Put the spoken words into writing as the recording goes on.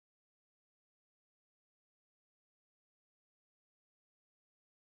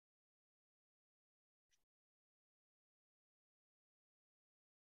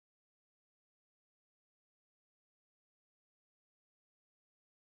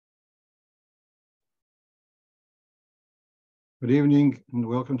Good evening and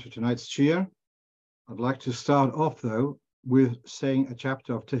welcome to tonight's Shir. I'd like to start off though with saying a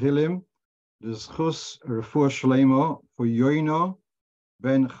chapter of Tehillim, the Zchus Refuah Shleimo for Yoino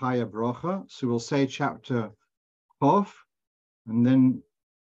ben Chaya Brocha. So we'll say chapter Tov, and then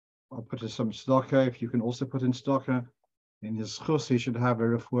I'll put in some tzedakah. If you can also put in tzedakah, in his Zchus he should have a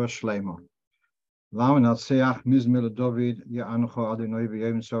Refuah Shleimo. Lam natseach mizmel David ya'ancho Adonai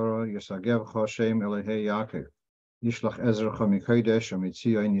v'yom tzara yisagevcha Shem Elehei Yaakov. Yishlach ezrecha mikaydesh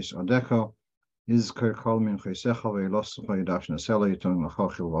amitzion yisadecha yizker kol min chaysecha ve'iloscha yidash nasela yiton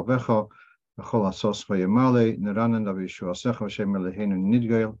lachachil vavecha v'chol asoscha yemale neranen davishuasecha v'shem eleheinu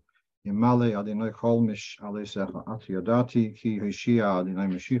nidgail yemale adinoi kol mish alesecha at yadati ki hishia adinoi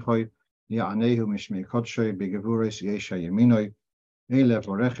mishichoi ya'anehu mishmei kodshay begevures yesha yeminoi elev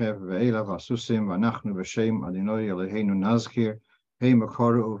orechev ve'elev asusim v'anachnu v'shem adinoi eleheinu nazkir hei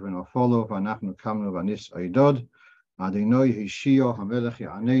makaru v'nafolo v'anachnu kamnu v'anis aidod Adonai Hishio HaMelech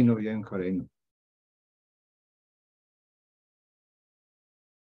Ya'anenu Yenkarenu.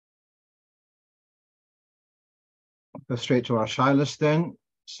 Go straight to our shilas then.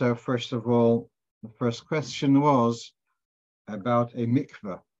 So first of all, the first question was about a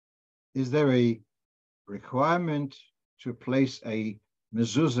mikveh. Is there a requirement to place a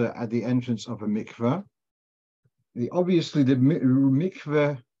mezuzah at the entrance of a mikveh? Obviously, the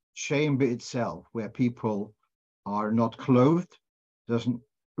mikveh chamber itself, where people are not clothed, doesn't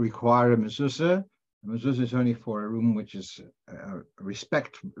require a mezuzah. A mezuzah is only for a room which is a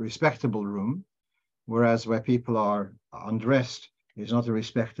respectable room, whereas where people are undressed is not a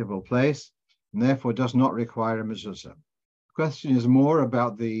respectable place, and therefore does not require a mezuzah. The question is more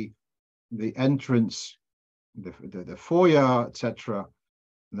about the entrance, the foyer, etc.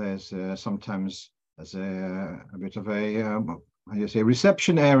 There's sometimes there's a bit of a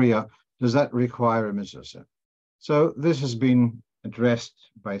reception area. Does that require a mezuzah? So this has been addressed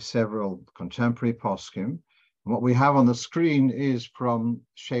by several contemporary poskim. And what we have on the screen is from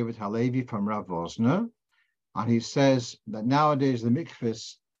Shevet Halevi, from Rav Vosner. And he says that nowadays the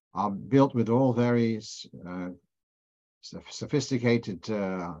mikvahs are built with all various sophisticated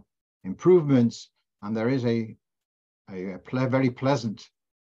improvements. And there is a very pleasant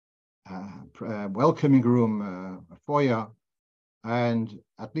welcoming room, a foyer. And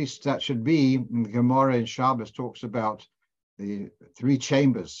at least that should be, the Gemara in Shabbos talks about the three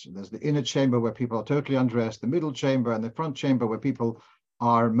chambers. There's the inner chamber where people are totally undressed, the middle chamber, and the front chamber where people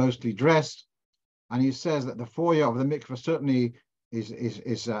are mostly dressed. And he says that the foyer of the mikveh certainly is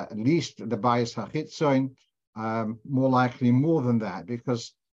at least the bayis hachitzoin, more likely more than that,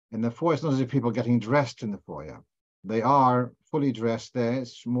 because in the foyer, it's not as if people are getting dressed in the foyer. They are fully dressed there.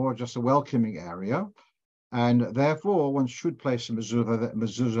 It's more just a welcoming area. And therefore, one should place a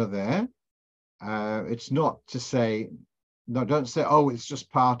mezuzah there. It's not to say, no, don't say, oh, it's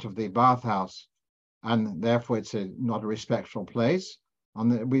just part of the bathhouse, and therefore it's not a respectful place. And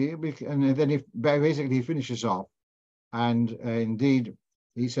then basically he finishes off, and indeed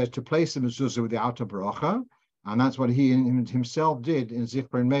he says to place the mezuzah with the outer brocho, and that's what he himself did in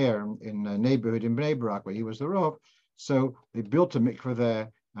Zichron Meir, in a neighborhood in Bnei Brak where he was the Rav. So they built a mikveh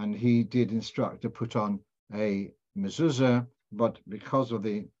there, and he did instruct to put on a mezuzah, but because of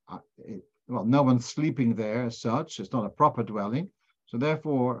no one's sleeping there as such, it's not a proper dwelling, so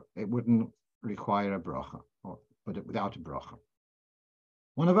therefore it wouldn't require a brocha, or put it without a brocha.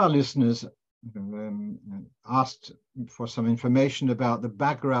 One of our listeners asked for some information about the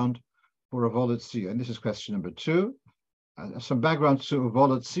background for Avodat Tzion. This is question number 2. Some background to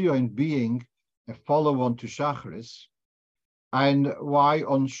Avodat Tzion being a follow-on to Shacharis, and why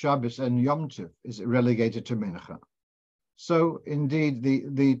on Shabbos and Yomtov is it relegated to Mincha. So indeed,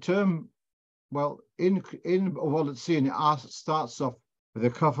 the term, well, in Avodat Tzion, it starts off with a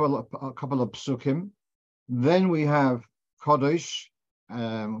couple of psukim. Then we have Kaddish,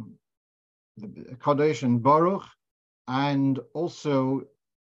 Kaddish and Baruch, and also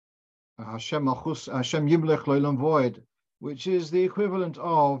Hashem Yimlech Lo'olam Void, which is the equivalent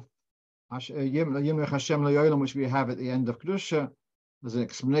of which we have at the end of Kedusha. There's an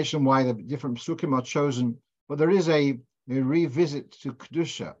explanation why the different psukim are chosen, but there is a revisit to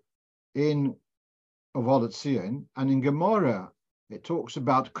Kedusha in Avodat Tzion, and in Gemara it talks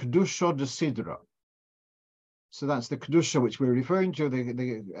about Kedusha de Sidra. So that's the Kedusha which we're referring to,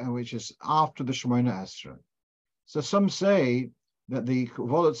 which is after the Shmone Esrei. So some say that the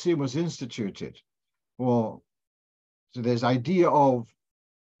Avodat Tzion was instituted, so there's idea of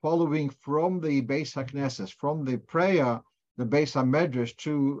following from the Beis HaKnesses, from the prayer, the Beis HaMedrash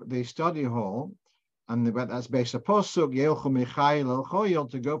to the study hall, but that's based on posuk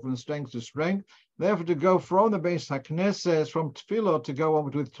to go from strength to strength. Therefore, to go from the base hakneses from tefillah to go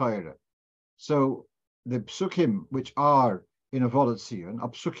on with Torah. So the psukim which are in a Avodat are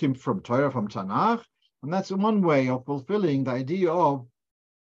psukim from Torah, from Tanakh, and that's one way of fulfilling the idea of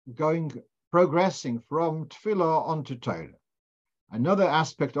progressing from tefillah onto Torah. Another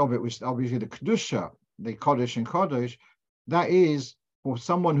aspect of it, which is obviously the kedusha, the Kaddish and Kaddish, that is for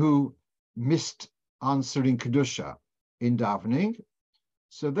someone who missed answering kedusha in davening.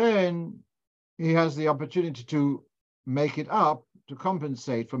 So then he has the opportunity to make it up, to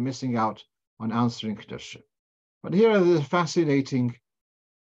compensate for missing out on answering kedusha. But here is a fascinating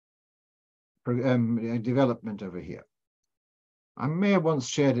development over here. I may have once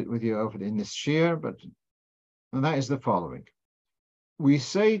shared it with you over in this shir, and that is the following. We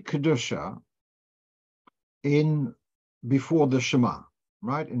say kedusha before the Shema,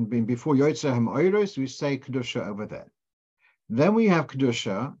 right? Before Yotzei HaMa'oros, we say kedusha over there. Then we have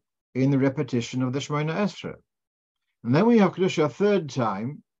kedusha in the repetition of the Shmone Esrei, and then we have kedusha a third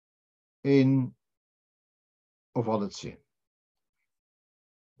time in lציון.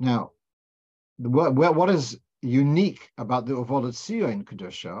 Now, what is unique about the lציון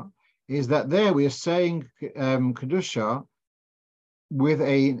kedusha is that there we are saying kedusha with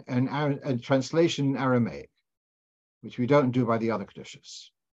a translation in Aramaic, which we don't do by the other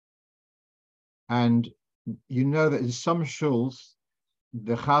kedushas. And you know that in some shuls,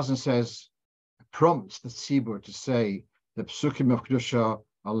 the chazan prompts the tzibur to say the psukim of kedusha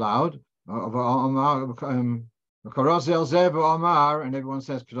aloud, and everyone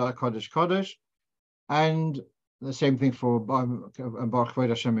says Kaddish, Kaddish, and the same thing for Baruch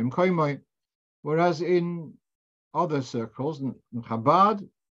Hashem. Whereas in other circles, in Chabad,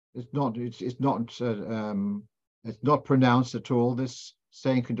 it's not pronounced at all, this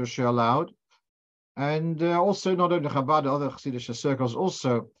saying Kedusha aloud, and also not only Chabad, other Chassidish circles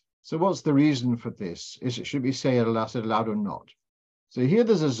also. So what's the reason for this? Should we say it aloud or not? So here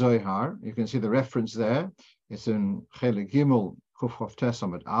there's a Zohar. You can see the reference there. It's in Chelik Gimel Kuf Chof Tes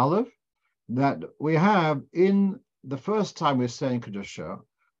Amud Aleph, that we have in the first time we're saying Kedusha,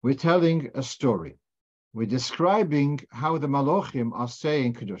 we're telling a story. We're describing how the Malachim are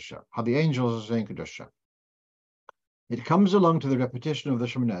saying Kedusha, how the angels are saying Kedusha. It comes along to the repetition of the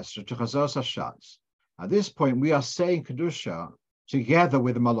Shmone Esrei, to Chazos Hashatz. At this point, we are saying Kedusha together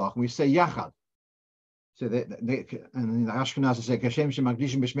with the Malach. We say Yachad. So and the Ashkenazis say Kashem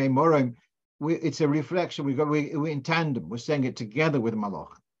Shemakdishim B'Shmei Morim. It's a reflection. We're in tandem. We're saying it together with the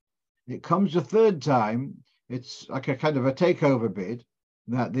Malach. It comes a third time. It's like a kind of a takeover bid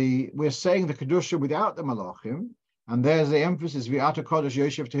that we're saying the Kedusha without the Malachim, and there's the emphasis V'ata Kodesh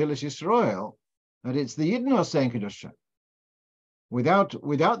Yoshev Tehillas Yisrael, that it's the Yidden are saying Kedusha without the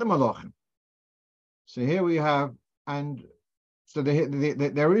Malachim. So here we have, and so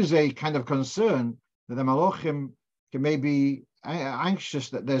there is a kind of concern that the Malachim may be anxious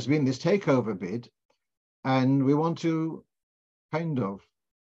that there's been this takeover bid, and we want to kind of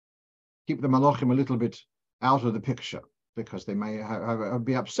keep the Malachim a little bit out of the picture, because they may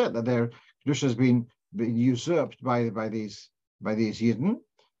be upset that their Kedusha has been usurped by these Yidden,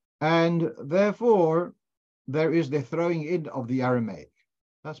 and therefore there is the throwing in of the Aramaic.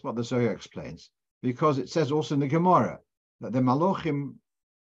 That's what the Zohar explains, because it says also in the Gemara that the Malachim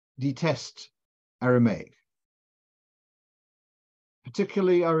detest Aramaic,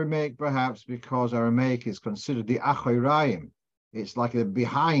 particularly Aramaic, perhaps because Aramaic is considered the Achoraim. It's like the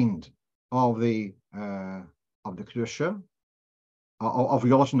behind of the Kedusha, of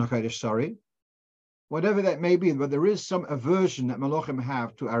Yoloshen HaKadosh, sorry. Whatever that may be, but there is some aversion that Malachim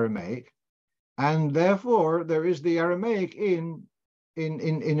have to Aramaic, and therefore there is the Aramaic in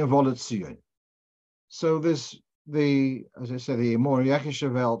Avodat Sion. So as I said, the more Yakisha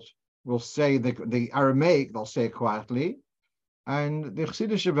Welt will say the Aramaic, they'll say it quietly, and the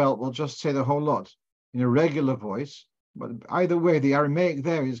Chassidische Welt will just say the whole lot in a regular voice. But either way, the Aramaic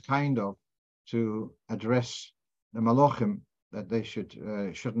there is kind of to address the Malachim that they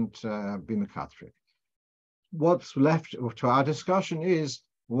shouldn't be mekatrik. What's left to our discussion is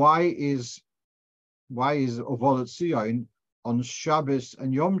why is Avodat Sion on Shabbos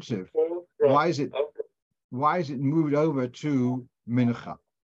and Yomtov? Why is it moved over to Mincha?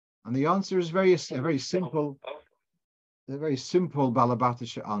 And the answer is a very simple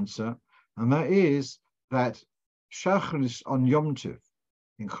Balabatische answer, and that is that Shacharis on Yomtov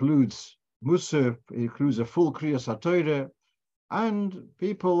includes Musaf, includes a full Kriyas HaTorah, and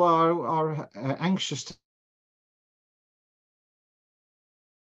people are anxious to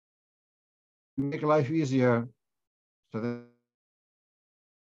make life easier, so that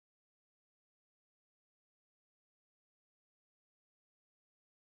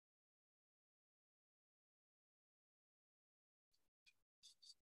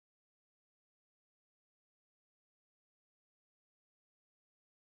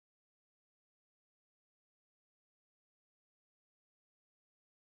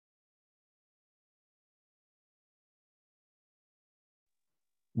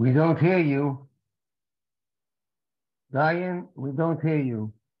We don't hear you. Diane, we don't hear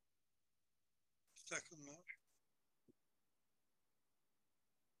you. Second note.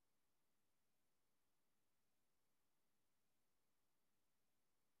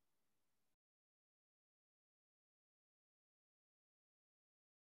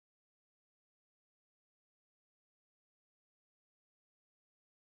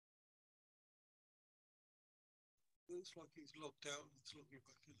 Looks like he's locked out and it's logging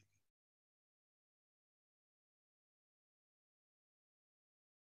back in again.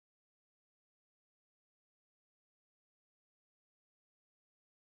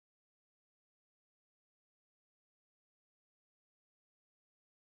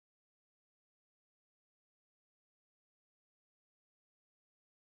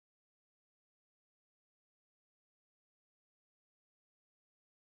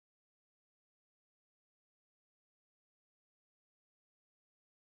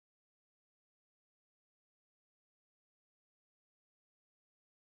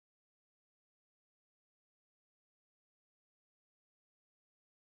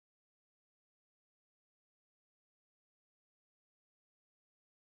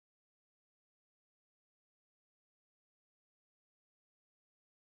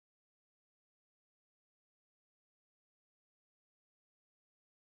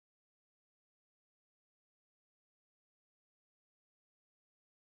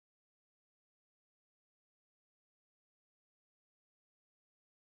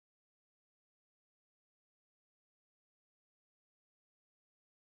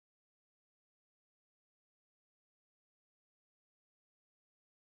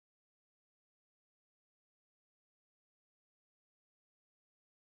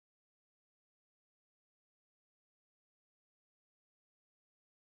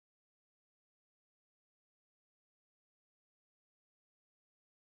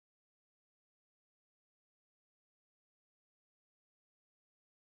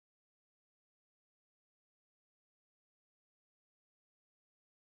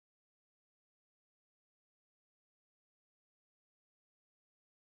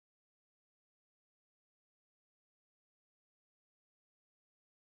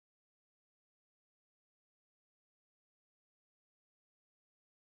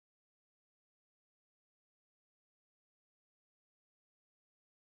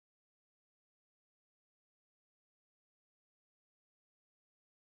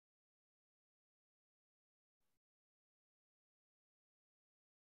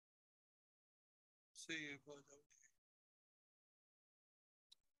 See you, but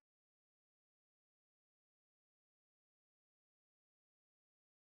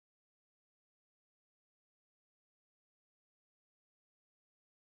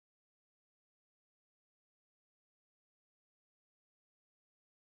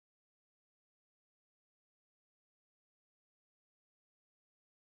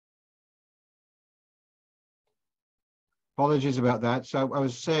Apologies about that. So I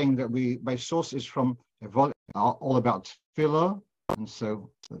was saying that my source is from a volume all about filler, and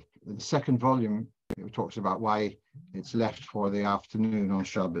so the second volume it talks about why it's left for the afternoon on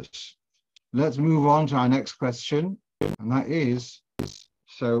Shabbos. Let's move on to our next question, and that is,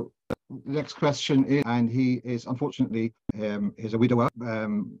 so the next question is, and he is unfortunately is a widower.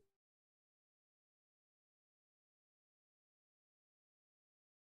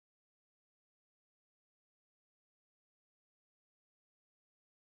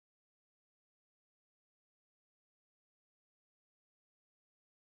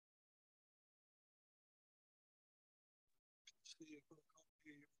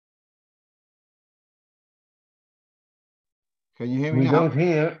 Can you hear me now? We don't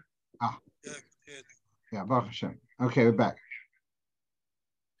hear. Ah. yeah, Yeah, Baruch Hashem. Okay, we're back.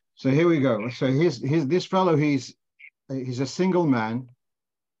 So here we go. So here's this fellow. He's a single man,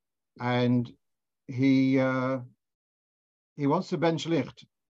 and he wants to bench licht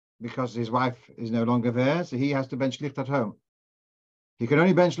because his wife is no longer there, so he has to bench licht at home. He can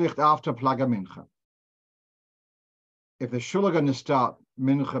only bench licht after Plag haMincha. If the Shul are going to start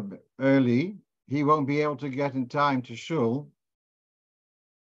Mincha early, he won't be able to get in time to Shul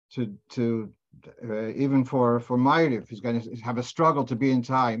to even for Maariv. He's going to have a struggle to be in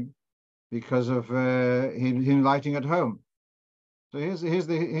time because of him lighting at home. So here's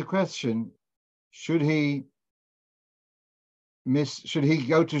the question: should he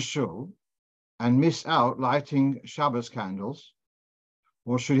go to Shul and miss out lighting Shabbos candles,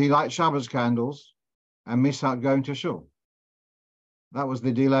 or should he light Shabbos candles and miss out going to Shul? That was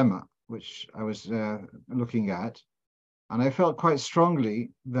the dilemma which I was looking at, and I felt quite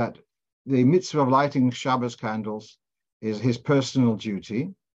strongly that the mitzvah of lighting Shabbos candles is his personal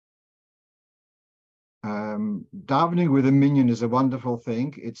duty, Davening with a minyan is a wonderful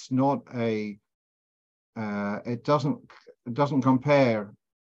thing. It's not a, it doesn't compare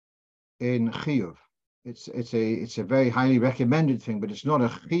in chiyuv. It's a very highly recommended thing, but it's not a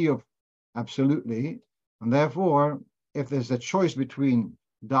chiyuv absolutely. And therefore, if there's a choice between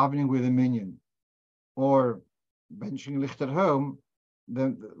davening with a minyan or benching licht at home,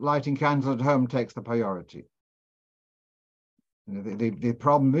 then lighting candles at home takes the priority. The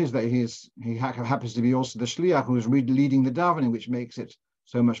problem is that he happens to be also the shliach who is leading the davening, which makes it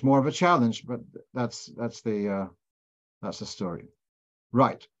so much more of a challenge. But that's the story.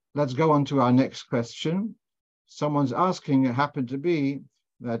 Right. Let's go on to our next question. Someone's asking. It happened to be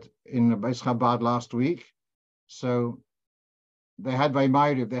that in Beis Chabad last week, so they had by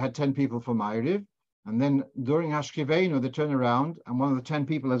Maariv, they had 10 people for Maariv, and then during Hashkivenu they turn around and one of the 10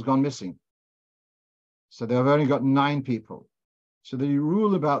 people has gone missing. So they've only got 9 people. So the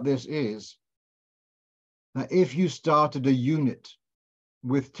rule about this is that if you started a unit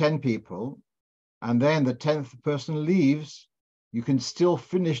with 10 people and then the 10th person leaves, you can still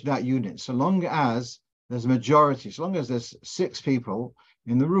finish that unit so long as there's a majority, so long as there's 6 people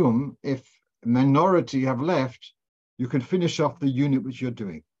in the room. If a minority have left, you can finish off the unit which you're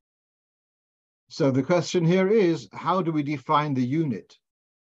doing. So the question here is, how do we define the unit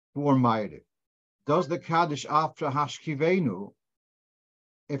for Maariv? Does the Kaddish after Hashkivenu,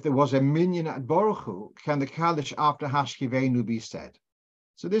 if there was a minyan at brocho, can the Kaddish after Hashkivenu be said?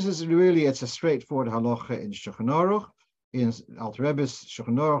 So this is really, it's a straightforward halacha in Shulchan Aruch, in Alter Rebbe's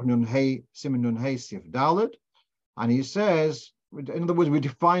Shulchan Aruch Nun Hey Siman Nun Hey Sif Dalet, and he says, in other words, we're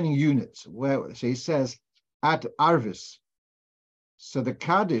defining units. So he says at Arvis. So the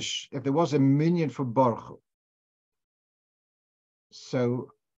Kaddish, if there was a minyan for brocho,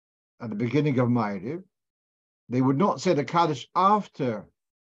 so at the beginning of Maariv, they would not say the Kaddish after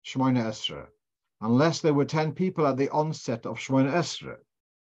Shmone Esrei, unless there were 10 people at the onset of Shmone Esrei.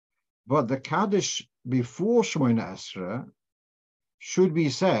 But the Kaddish before Shmone Esrei should be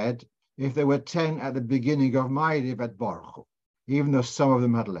said if there were 10 at the beginning of Maariv at brocho, even though some of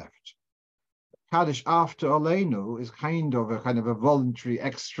them had left. Kaddish after Aleinu is kind of a voluntary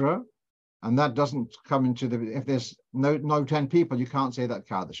extra, and that doesn't come into the, if there's no 10 people, you can't say that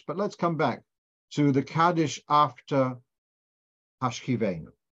Kaddish. But let's come back to the Kaddish after Hashkivenu.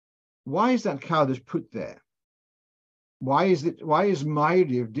 Why is that Kaddish put there? Why is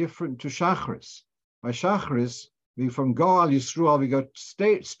Maariv different to Shacharis? By Shacharis, from Goal Yisrael, we go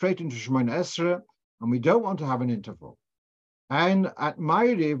straight into Shmone Esrei, and we don't want to have an interval. And at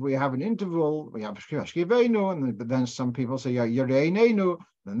Maariv, we have an interval, we have Hashkivenu, but then some people say Yereinenu,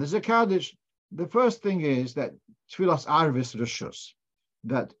 then there's a Kaddish. The first thing is that Tfilas Arvis Rishus,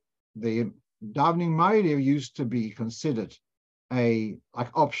 that the davening Maariv used to be considered a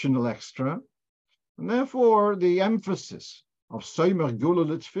optional extra, and therefore the emphasis of Soimer Gula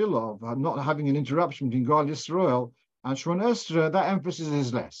Litfila, of not having an interruption between Goal Yisrael and Shmone Esrei, that emphasis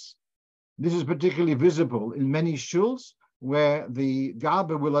is less. This is particularly visible in many shuls where the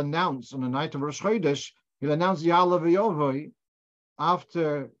Gaber will announce on the night of Rosh Chodesh, he'll announce Ya'ala v'Yovoi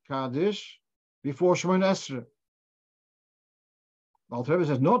after Kaddish, before Shmone Esrei. Alter Rebbe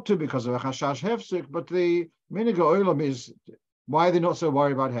says not to because of a chashash hefsek, but the minhag olam is, why are they not so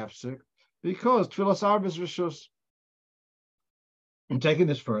worried about hefsek? Because tfilas arbis rishus. And taking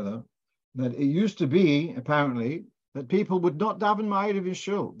this further, that it used to be, apparently, that people would not daven Maariv in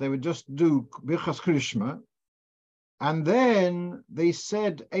shul. They would just do birchas krishma, and then they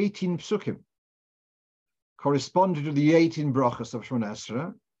said 18 psukim, corresponding to the 18 brachos of Shmone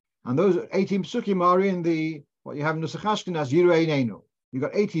Esrei, and those 18 psukim are in the, what you have in Nusach Ashkenaz, Yireinenu. You've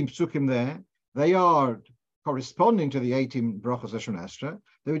got 18 psukim there. They are corresponding to the 18 brachos of Shmone Esrei.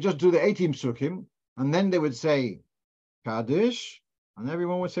 They would just do the 18 psukim, and then they would say Kaddish, and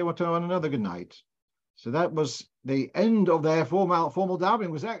everyone would say one another good night. So that was the end of their formal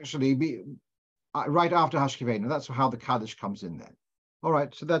davening, was actually right after Hashkivenu. That's how the Kaddish comes in there. All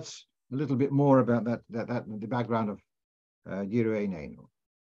right, so that's a little bit more about that the background of Yireinenu,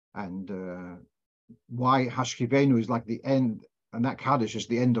 and why Hashkivenu is like the end, and that Kaddish is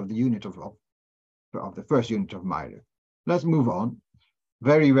the end of the unit of the first unit of Maariv. Let's move on.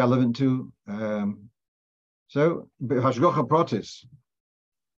 Very relevant to so Hashgocha Protis.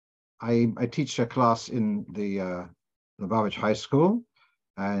 I teach a class in the Lubavitch High School,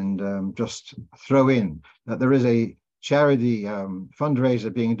 and just throw in that there is a charity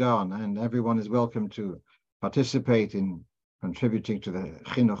fundraiser being done, and everyone is welcome to participate in contributing to the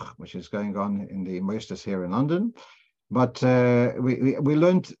chinuch, which is going on in the moisters here in London. But we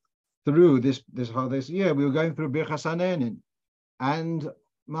learned through this year, we were going through Birchas Hanenin, and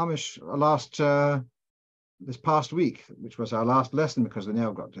mamish last this past week, which was our last lesson because we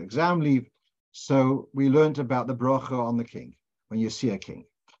now got to exam leave, so we learned about the brocho on the king when you see a king.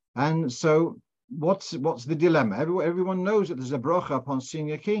 And so what's the dilemma? Everyone knows that there's a brocho upon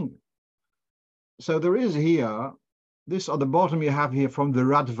seeing a king. So there is here, this on the bottom you have here from the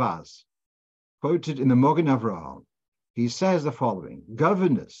Radvaz, quoted in the Mogen Avraham. He says the following: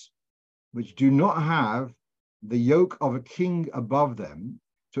 governors which do not have the yoke of a king above them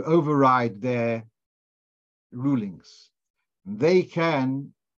to override their rulings, they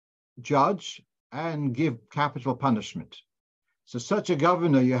can judge and give capital punishment. So such a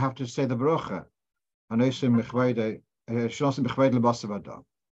governor, you have to say the brocho.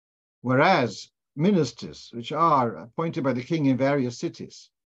 Whereas ministers, which are appointed by the king in various cities,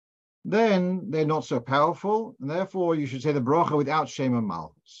 then they're not so powerful, and therefore you should say the brocho without shame and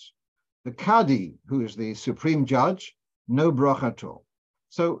malchus. The Kaddish, who is the supreme judge, no brocho at all.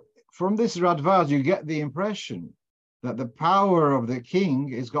 So from this Radvaz, you get the impression that the power of the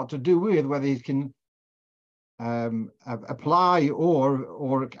king has got to do with whether he can apply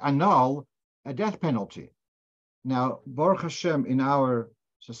or annul a death penalty. Now, Baruch Hashem, in our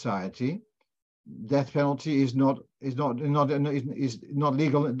society, death penalty is not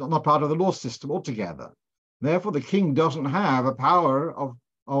legal, not part of the law system altogether. Therefore, the king doesn't have a power of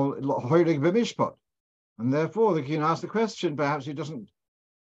hoirig b'mishpat, and therefore the king asks the question. Perhaps he doesn't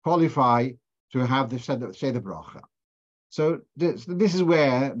qualify to have say the brocho. So this is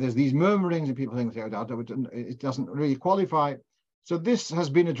where there's these murmurings and people think it doesn't really qualify. So this has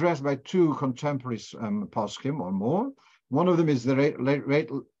been addressed by two contemporary poskim or more. One of them is the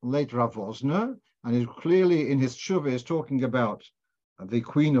late Rav Wosner, and is clearly in his tshuva is talking about the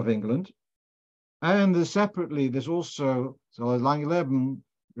Queen of England. And separately, there's also, so line 11,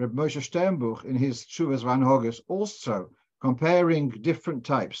 Reb Moshe Sternbuch in his Tshuvas Van Hogus also comparing different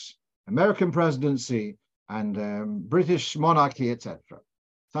types, American presidency and British monarchy, etc.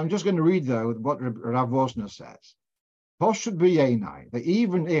 So I'm just going to read, though, what Rav Wosner says. Poshut b'yenai, that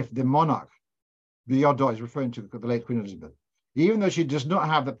even if the monarch, B'yodo is referring to the late Queen Elizabeth, even though she does not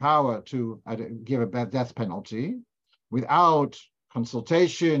have the power to give a death penalty without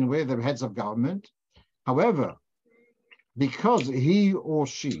consultation with the heads of government, however, because he or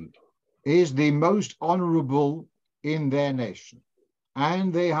she is the most honorable in their nation,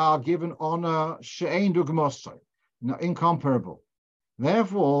 and they are given honor she'ein dugmosay, incomparable.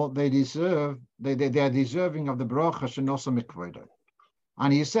 Therefore, they are deserving of the brocho shenosa mikvodai.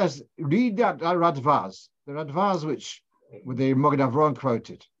 And he says, read that Radvaz, the Radvaz which with the Mogen Avraham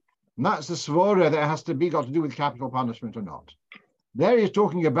quoted. And that's the svara that has to be got to do with capital punishment or not. There he's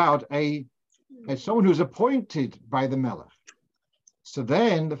talking about someone who's appointed by the Melech. So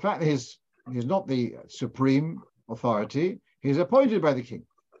then the fact that he's not the supreme authority, he's appointed by the king.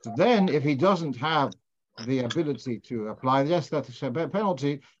 So then if he doesn't have the ability to apply the death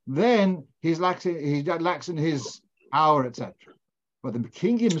penalty, then he lacks in his power, etc. But the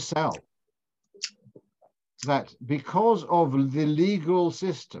king himself, that because of the legal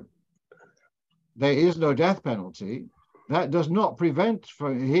system, there is no death penalty, that does not prevent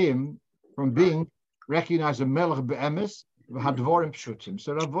him from being recognized as melech be'emes v'hadvorim pshutim.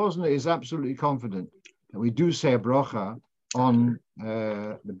 So Rav Wosner is absolutely confident that we do say a brocho on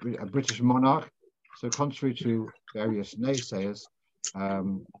a British monarch. So contrary to various naysayers,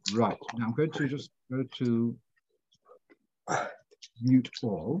 right. Now I'm going to just go to mute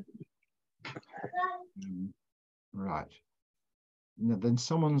all. Right. Now, then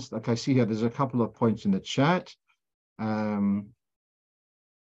someone's, like I see here, there's a couple of points in the chat. I'm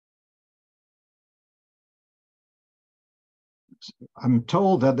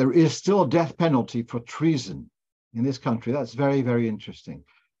told that there is still a death penalty for treason in this country. That's very, very interesting.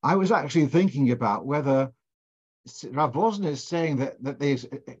 I was actually thinking about whether Rav Wosner is saying that there's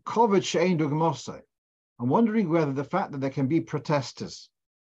covered she'ein dugmosay. I'm wondering whether the fact that there can be protesters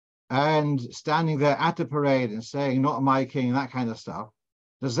and standing there at a parade and saying, not my king, that kind of stuff,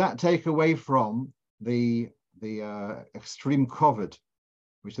 does that take away from the extreme covet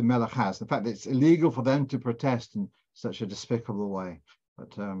which the Melech has? The fact that it's illegal for them to protest in such a despicable way.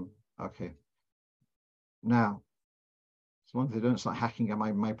 But, okay. Now, as long as they don't start hacking at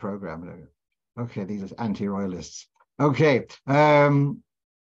my program. Okay, these are anti-royalists. Okay,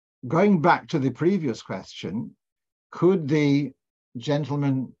 going back to the previous question, could the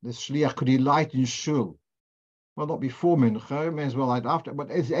gentleman, the shliach, could he light in shul? Well, not before Mincha, may as well light after,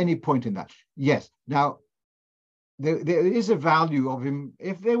 but is there any point in that? Yes. Now, there is a value of him,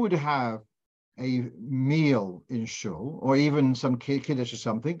 if they would have a meal in shul, or even some Kaddish or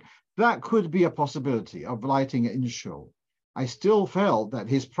something, that could be a possibility of lighting it in shul. I still felt that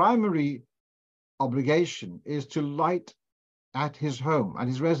his primary obligation is to light at his home, at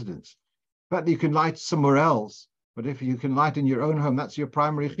his residence. But you can light somewhere else, but if you can light in your own home, that's your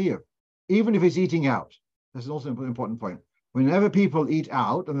primary chiyuv. Even if he's eating out, that's also an important point. Whenever people eat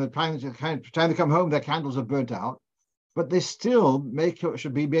out, and the time they come home, their candles are burnt out, but they still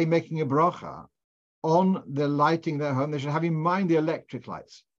should be making a brocha on the lighting their home. They should have in mind the electric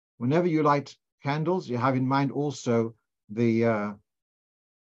lights. Whenever you light candles, you have in mind also the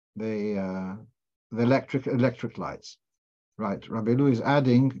electric lights. Right. Rabbi Lu is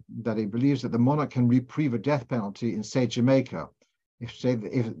adding that he believes that the monarch can reprieve a death penalty in, say, Jamaica, if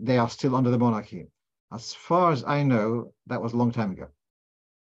they are still under the monarchy. As far as I know, that was a long time ago.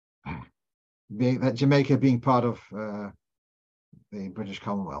 That Jamaica being part of the British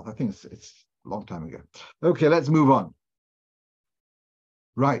Commonwealth. I think it's a long time ago. Okay, let's move on.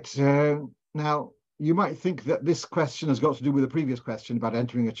 Right. Now, you might think that this question has got to do with the previous question about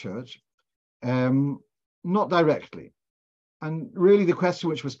entering a church. Not directly. And really the question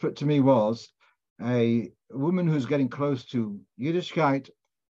which was put to me was a woman who's getting close to Yiddishkeit,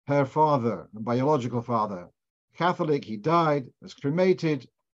 her father, a biological father, Catholic, he died, was cremated,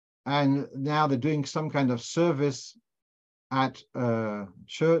 and now they're doing some kind of service at a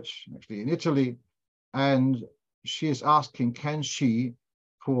church, actually in Italy, and she is asking, can she,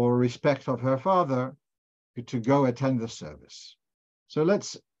 for respect of her father, to go attend the service? So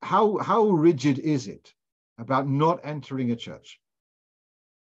how rigid is it about not entering a church?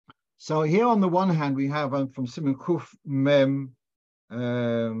 So here on the one hand, we have from Simon Kuf Mem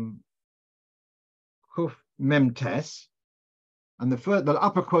Tes, and the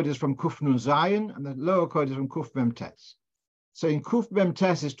upper quote is from Kuf Nun Zayin, and the lower quote is from Kuf Mem Tes. So in Kuf Mem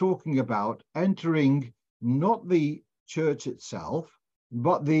Tes is talking about entering not the church itself,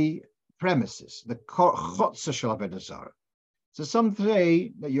 but the premises, the chotzer shel avodah zarah. So some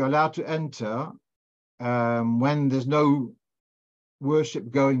say that you're allowed to enter when there's no worship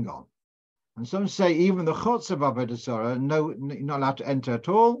going on. And some say even the chotzer of avodah zarah, no, you're not allowed to enter at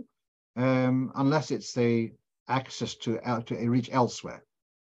all, unless it's the access to reach elsewhere.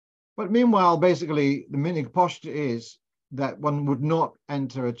 But meanwhile, basically, the minig poshta is that one would not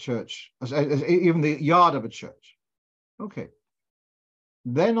enter a church, as even the yard of a church. Okay.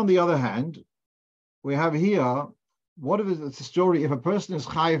 Then on the other hand, we have here, what if it's the story if a person is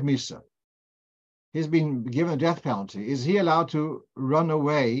chayiv misa? He's been given a death penalty. Is he allowed to run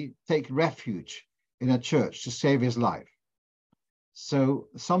away, take refuge in a church to save his life? So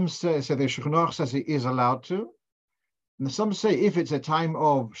some say the Shulchan says he is allowed to. And some say if it's a time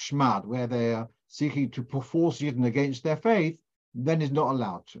of shmad, where they are seeking to force Yidden against their faith, then he's not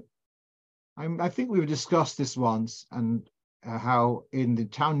allowed to. I think we've discussed this once, and how in the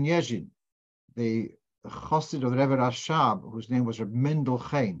town Yezhin, the chassid of the Rebbe Rashab, whose name was Reb Mendel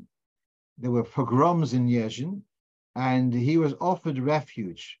Chaim, there were pogroms in Yezhin, and he was offered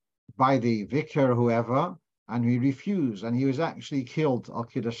refuge by the vicar or whoever, and he refused, and he was actually killed al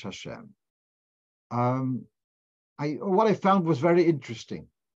Kiddush Hashem. What I found was very interesting,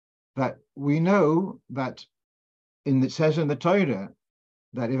 that we know that it says in the Torah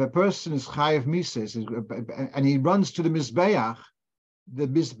that if a person is chayiv mises and he runs to the Mizbeach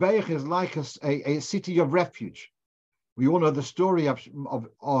is like a city of refuge. We all know the story of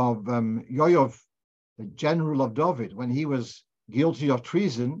Yoav, the general of David, when he was guilty of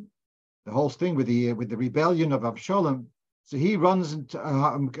treason, the whole thing with the rebellion of Avshalom. So he runs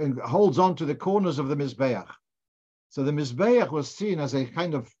and holds on to the corners of the Mizbeach. So the Mizbeach was seen as a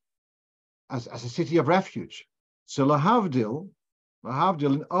kind of as a city of refuge. So lahavdil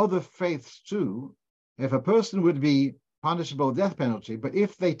in other faiths too, if a person would be punishable with death penalty, but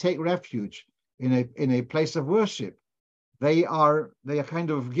if they take refuge in a place of worship, they are kind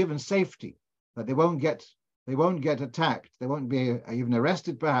of given safety, that they won't get attacked, they won't be even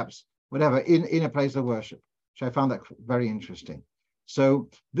arrested perhaps, whatever, in a place of worship. Which I found that very interesting. So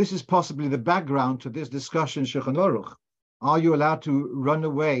this is possibly the background to this discussion, Shulchan Aruch. Are you allowed to run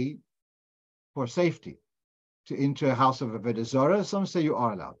away for safety into a house of avodah zarah? Some say you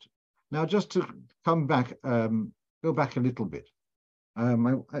are allowed to. Now, just to come back, go back a little bit.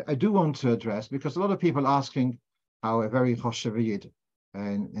 I do want to address, because a lot of people asking how a very choshev yid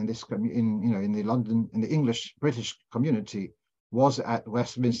in the London, in the English British community, was at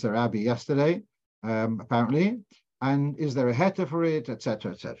Westminster Abbey yesterday, apparently, and is there a heter for it,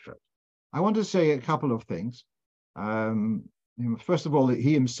 etc., etc. I want to say a couple of things. First of all,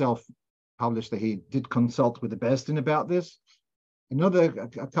 he himself published that he did consult with the Beis Din about this.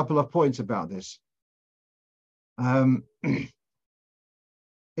 A couple of points about this.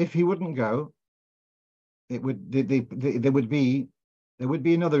 If he wouldn't go, there would be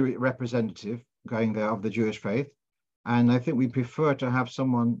another representative going there of the Jewish faith. And I think we prefer to have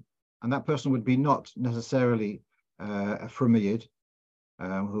someone, and that person would be not necessarily a Frumayid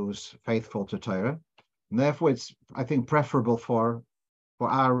who's faithful to Torah. And therefore, it's, I think, preferable for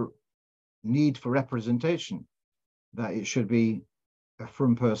our need for representation that it should be a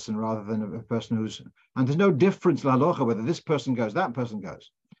Frum person rather than a person who's, and there's no difference in halacha whether this person goes, that person goes.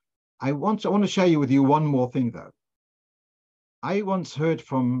 I want to share with you one more thing, though. I once heard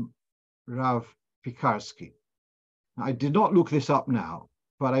from Rav Pikarsky. I did not look this up now,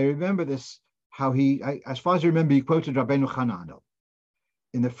 but I remember this, how as far as I remember, he quoted Rabbeinu Hananel.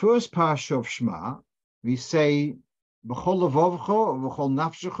 In the first parsha of Shema, we say, B'chol levavcho, v'chol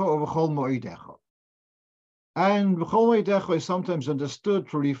nafshecho, or v'chol mo'idecho. And v'chol mo'idecho is sometimes understood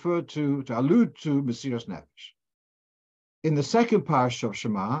to refer to allude to Mesiras Nefesh. In the second parsha of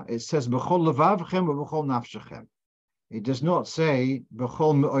Shema, it says, B'chol levavchem, or v'chol nafshechem. It does not say,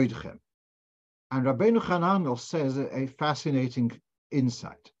 B'chol mo'idchem. And Rabbeinu Hananel says a fascinating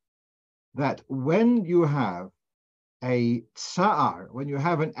insight, that when you have a tsa'ar, when you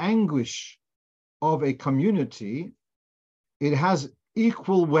have an anguish of a community, it has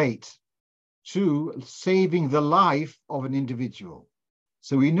equal weight to saving the life of an individual.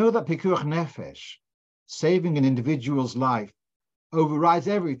 So we know that pikuach nefesh, saving an individual's life, overrides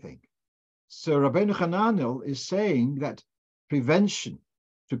everything. So Rabbeinu Hananel is saying that prevention,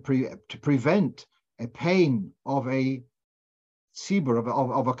 to prevent a pain of a tzibur,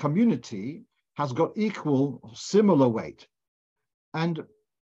 of a community, has got equal, similar weight. And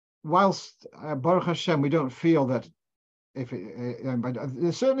whilst Baruch Hashem, we don't feel that but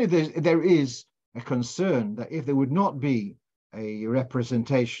certainly there is a concern that if there would not be a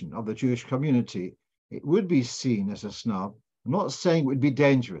representation of the Jewish community, it would be seen as a snub. I'm not saying it would be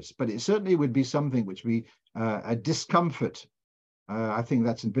dangerous, but it certainly would be something which would be a discomfort. I think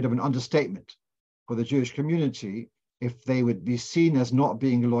that's a bit of an understatement for the Jewish community if they would be seen as not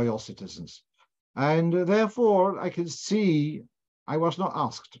being loyal citizens. And therefore, I can see, I was not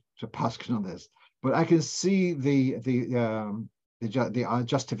asked to paskin on this, but I can see the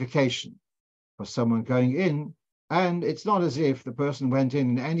justification for someone going in. And it's not as if the person went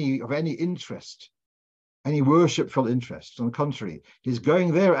in any interest, any worshipful interest. On the contrary, he's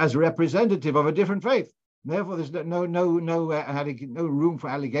going there as a representative of a different faith. Therefore, there's no room for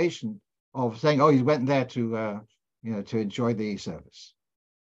allegation of saying, oh, he went there to enjoy the service.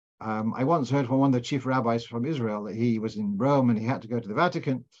 I once heard from one of the chief rabbis from Israel that he was in Rome and he had to go to the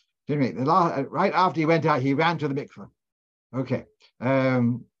Vatican. Right after he went out, he ran to the Mikva. Okay,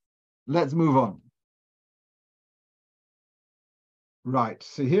 let's move on. Right,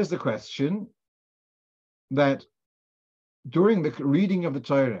 so here's the question, that during the reading of the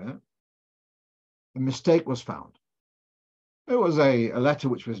Torah, a mistake was found. It was a letter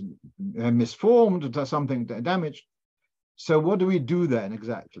which was misformed, or something damaged. So what do we do then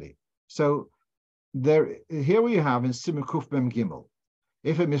exactly? So here we have in Simon Kuf Mem Gimel,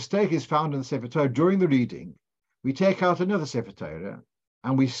 if a mistake is found in the Sefer Torah during the reading, we take out another Sefer Torah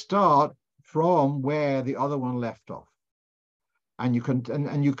and we start from where the other one left off. And you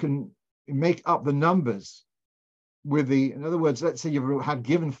can make up the numbers with in other words, let's say you had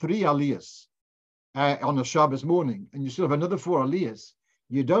given 3 aliyahs on a Shabbos morning, and you still have another 4 aliyahs.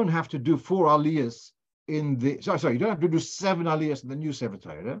 You don't have to do 4 aliyahs you don't have to do 7 aliyahs in the new Sefer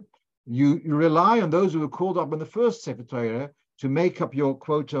Torah. You rely on those who were called up in the first Sefer Torah to make up your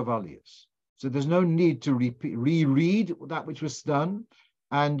quota of aliyahs. So there's no need to reread that which was done,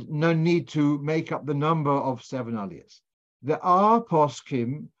 and no need to make up the number of 7 aliyahs. There are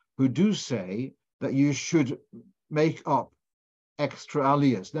poskim who do say that you should make up extra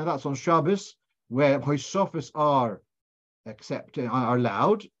aliyahs. Now that's on Shabbos, where hoysofos are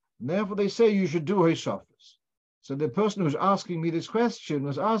allowed. And therefore, they say you should do hoysofos. So the person who's asking me this question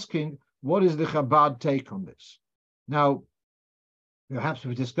was asking, what is the Chabad take on this? Now, perhaps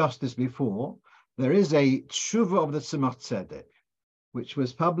we've discussed this before. There is a tshuva of the Tzemach Tzedek, which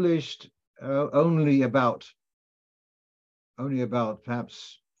was published only about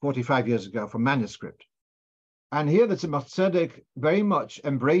perhaps 45 years ago from manuscript. And here the Tzemach Tzedek very much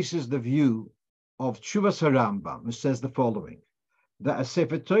embraces the view of Tshuvas HaRambam, which says the following, that a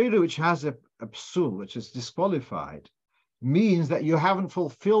Sefer Torah which has a psul, which is disqualified, means that you haven't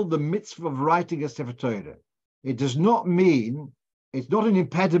fulfilled the mitzvah of writing a Sefer Torah. It does not mean, it's not an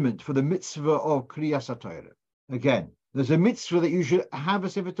impediment for the mitzvah of Kriyas HaTorah. Again, there's a mitzvah that you should have a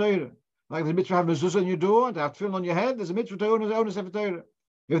Sefer Torah. Like there's a mitzvah to have Mezuzah on your door, to have tefillin on your head, there's a mitzvah to own a Sefer Torah.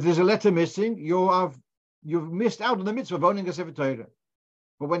 If there's a letter missing, you've missed out on the mitzvah of owning a Sefer Torah.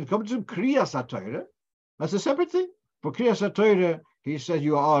 But when it comes to Kriyas HaTorah, that's a separate thing. For Kriyas HaTorah, he says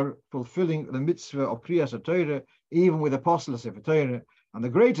you are fulfilling the mitzvah of Kriyas HaTorah, even with apostles of Torah. And the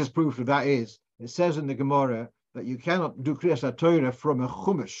greatest proof of that is, it says in the Gemara that you cannot do Kriyas HaTorah from a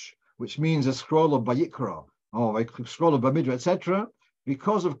chumash, which means a scroll of Vayikra, or a scroll of Bamidra, etc.,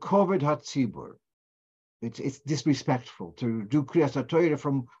 because of Koved HaTzibur. It's disrespectful to do Kriyas HaTorah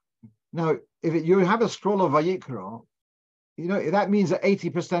from... Now, if you have a scroll of Vayikra, that means that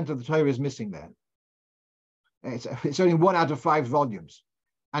 80% of the Torah is missing there. It's only 1 out of 5 volumes.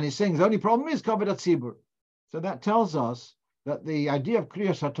 And he's saying the only problem is Koved HaTzibur. So that tells us that the idea of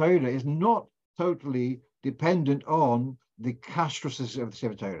Kriyas HaTorah is not totally dependent on the kashrus of the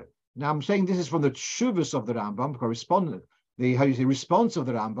Sefer Torah. Now, I'm saying this is from the tshuvas of the Rambam, correspondent, the response of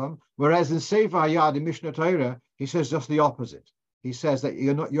the Rambam, whereas in Sefer Hayad, in Mishnah Torah, he says just the opposite. He says that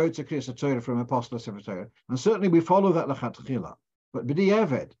you're not Yotze Kriyas HaTorah from Apostle of Sefer Torah. And certainly we follow that Lechatchila. But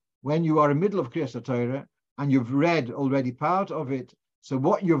B'di'eved, when you are in the middle of Kriyas HaTorah and you've read already part of it, so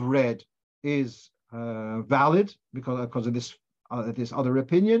what you've read is valid because of this other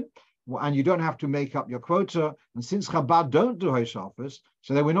opinion, and you don't have to make up your quota. And since Chabad don't do Shabbos,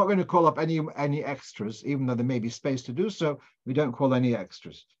 so then we're not going to call up any extras, even though there may be space to do so. We don't call any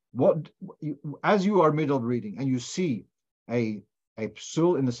extras. As you are middle reading and you see a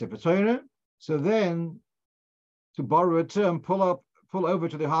psul in the Sefer Torah, so then, to borrow a term, pull over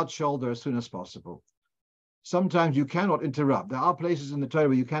to the hard shoulder as soon as possible. Sometimes you cannot interrupt. There are places in the Torah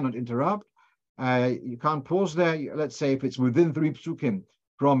where you cannot interrupt. You can't pause there. Let's say if it's within 3 psukim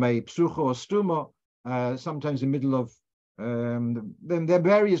from a psucho or stuma, sometimes in the middle of, then there are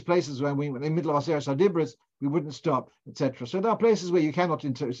various places where in the middle of Aseret Adibras, we wouldn't stop, etc. So there are places where you cannot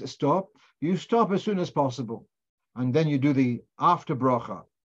stop. You stop as soon as possible. And then you do the after brocha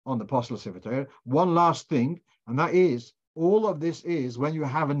on the Apostle Sefer Torah. One last thing, and that is, all of this is when you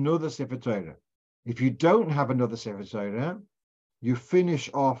have another Sefer Torah. If you don't have another Sefer Torah, you finish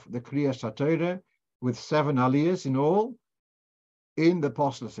off the Kriyas HaTorah with 7 aliyahs in all in the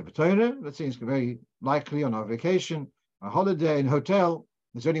Apostle Sefer Torah. That seems very likely on our vacation, a holiday in a hotel.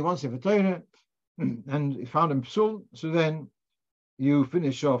 There's only one Sefer Torah, and you found a psul, so then you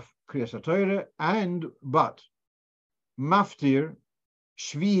finish off Kriyas HaTorah, but maftir,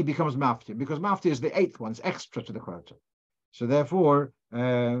 shvi becomes maftir, because maftir is the 8th one, it's extra to the quota. So therefore,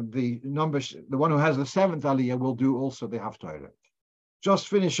 the one who has the 7th aliyah will do also the haftarah. Just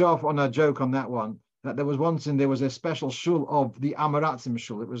finish off on a joke on that one, that there was a special shul of the Amaratzim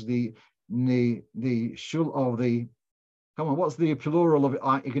shul. It was the shul of the, come on, what's the plural of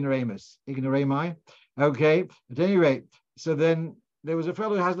ignoramus? Ignorami? Okay, at any rate, so then there was a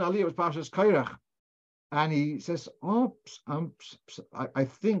fellow who has an aliyah, it was Parshas Kairach, and he says, I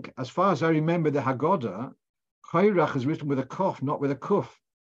think, as far as I remember the Haggadah, Kairach is written with a kof, not with a kuf.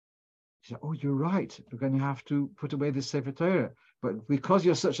 He said, oh, you're right. We're going to have to put away the Sefer Torah. But because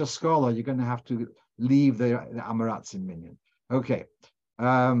you're such a scholar, you're going to have to leave the Amaratzim minion. Okay,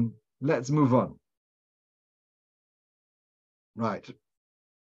 let's move on. Right.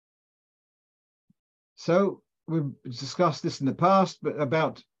 So we've discussed this in the past, but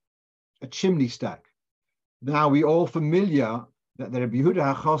about a chimney stack. Now we're all familiar that the Rabbi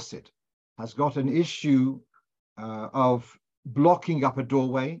Yehuda HaChassid has got an issue of blocking up a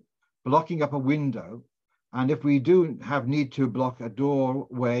doorway, blocking up a window. And if we do have need to block a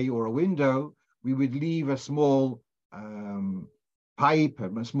doorway or a window, we would leave a small pipe,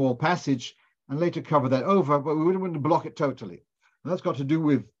 a small passage, and later cover that over, but we wouldn't want to block it totally. And that's got to do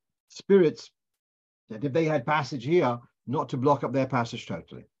with spirits, that if they had passage here, not to block up their passage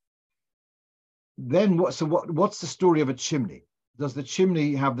totally. Then what's the story of a chimney? Does the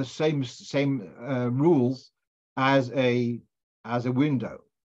chimney have the same rules as a window?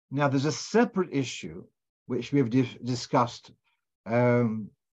 Now, there's a separate issue which we have discussed,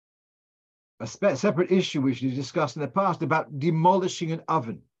 separate issue which we discussed in the past about demolishing an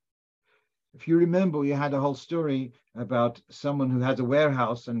oven. If you remember, we had a whole story about someone who had a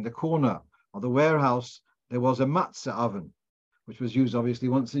warehouse, and in the corner of the warehouse there was a matzah oven, which was used obviously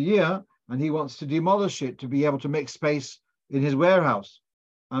once a year, and he wants to demolish it to be able to make space in his warehouse.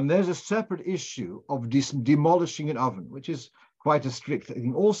 And there's a separate issue of demolishing an oven, which is quite a strict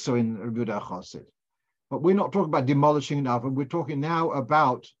thing also in Rabbi Yehuda HaChassid. But we're not talking about demolishing an oven. We're talking now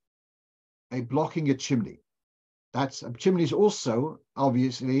about blocking a chimney. A chimney is also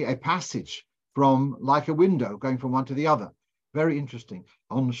obviously a passage from, like a window, going from one to the other. Very interesting.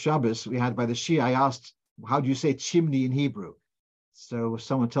 On Shabbos, we had by the Shia, I asked, how do you say chimney in Hebrew? So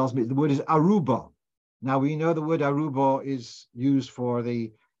someone tells me the word is aruba. Now we know the word aruba is used for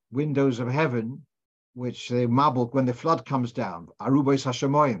the windows of heaven, which they mabul when the flood comes down. Aruba is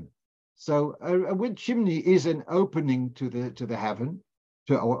hashemoyim. So a wood chimney is an opening to the heaven,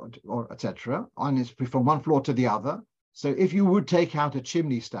 or etc. On its from one floor to the other. So if you would take out a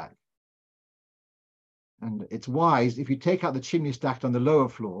chimney stack, and it's wise if you take out the chimney stack on the lower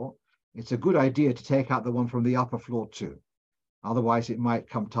floor, it's a good idea to take out the one from the upper floor too. Otherwise, it might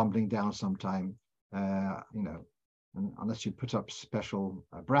come tumbling down sometime, unless you put up special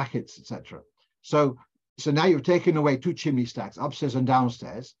brackets, etc. So now you've taken away two chimney stacks, upstairs and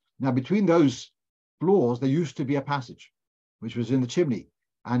downstairs. Now, between those floors, there used to be a passage, which was in the chimney.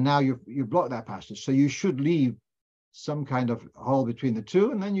 And now you've blocked that passage. So you should leave some kind of hole between the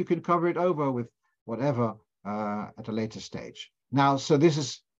two, and then you can cover it over with whatever at a later stage. Now, so this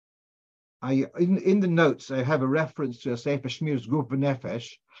is, in the notes, I have a reference to a Sefer Shmir's Guf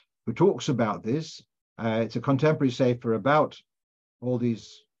V'Nefesh, who talks about this. It's a contemporary Sefer about all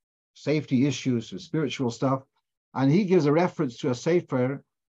these safety issues with spiritual stuff. And he gives a reference to a Sefer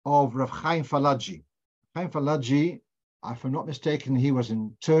of Rav Chaim Falaji. Chaim Falaji, if I'm not mistaken, he was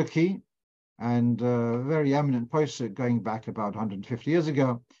in Turkey, and a very eminent posek going back about 150 years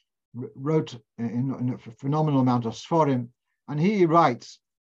ago, wrote in a phenomenal amount of Sforim. And he writes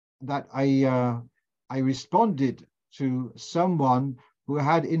that I responded to someone who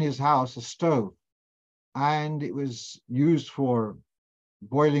had in his house a stove, and it was used for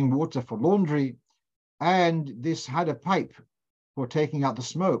boiling water for laundry, and this had a pipe for taking out the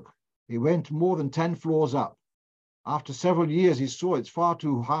smoke. It went more than 10 floors up. After several years, he saw it's far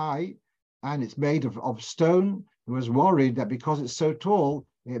too high, and it's made of stone. He was worried that because it's so tall,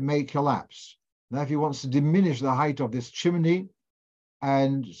 it may collapse. Now, if he wants to diminish the height of this chimney,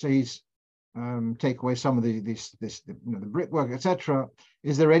 and so he's take away some of the brickwork, etc.,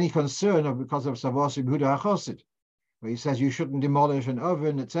 is there any concern of because of Savosim Huda HaChosid, where he says you shouldn't demolish an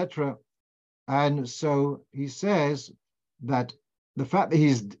oven, etc. And so he says that the fact that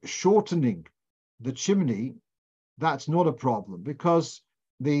he's shortening the chimney, that's not a problem, because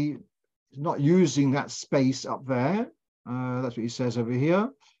he's not using that space up there. That's what he says over here.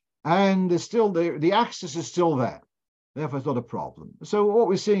 And there's still the access is still there. Therefore, it's not a problem. So what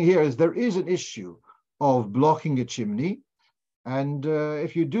we're seeing here is there is an issue of blocking a chimney. And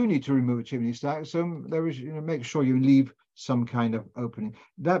if you do need to remove a chimney stack, so there is, make sure you leave some kind of opening.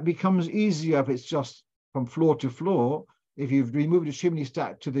 That becomes easier if it's just from floor to floor. If you've removed a chimney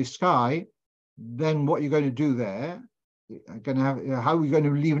stack to the sky, then what you're going to do there, how are you going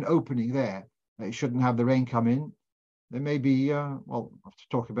to leave an opening there? It shouldn't have the rain come in. There may be, I'll have to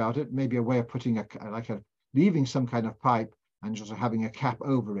talk about it, maybe a way of putting leaving some kind of pipe and just having a cap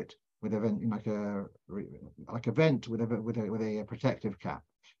over it with a vent, like a vent with a protective cap.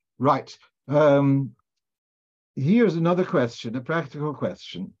 Right. Here's another question, a practical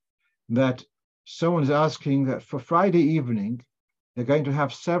question, that someone's asking that for Friday evening, they're going to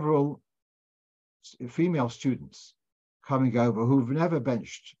have several female students coming over who've never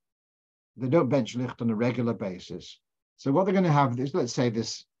benched. They don't bench licht on a regular basis. So what they're going to have is, let's say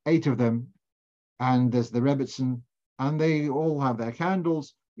there's 8 of them, and there's the Rebbitzin, and they all have their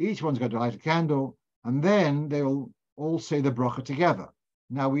candles. Each one's going to light a candle, and then they will all say the brocho together.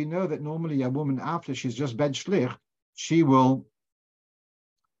 Now, we know that normally a woman, after she's just benched licht, she will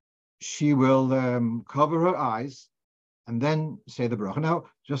cover her eyes and then say the brocho. Now,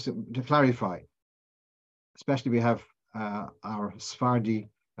 just to clarify, especially we have our Sephardi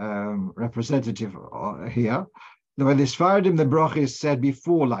representative here. Now, when the Sephardim, the brocho is said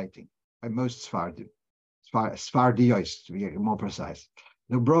before lighting. By most Sephardim, Sephardiyos, to be more precise.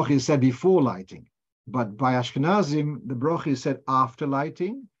 The brocho is said before lighting, but by Ashkenazim, the brocho is said after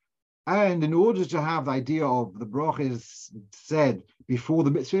lighting. And in order to have the idea of the brocho is said before the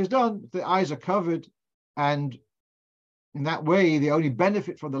mitzvah is done, the eyes are covered, and in that way, they only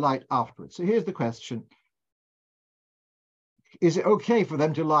benefit from the light afterwards. So here's the question. Is it okay for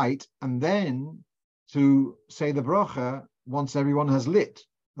them to light and then to say the brocho once everyone has lit,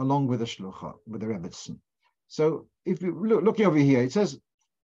 along with the shlucha, with the Rebbitzin? So if you looking over here, it says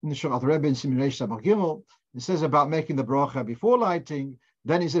in the Shulchan Rebbe in Simulation Samach Gimel, it says about making the brocha before lighting.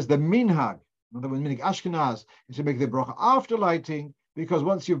 Then it says the minhag, in other words, minhag Ashkenaz, is to make the brocha after lighting, because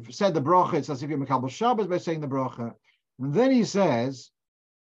once you've said the brocha, it's as if you're Kabolas Shabbos by saying the brocha. And then he says,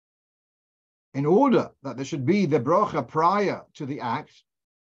 in order that there should be the brocha prior to the act,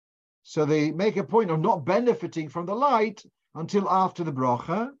 so they make a point of not benefiting from the light until after the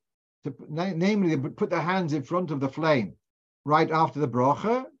brocha, namely they put their hands in front of the flame right after the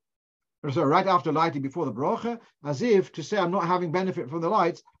brocha, or sorry, right after lighting before the brocha, as if to say I'm not having benefit from the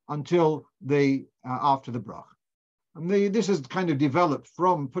lights until after the brocha. And this is kind of developed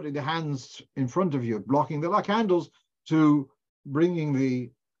from putting the hands in front of you, blocking the candles, to bringing the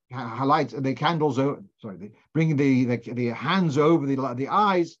highlight the candles over, bring the hands over the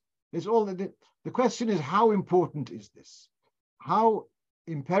eyes. It's all the question is, how important is this? How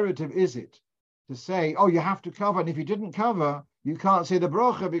imperative is it to say, oh, you have to cover, and if you didn't cover, you can't say the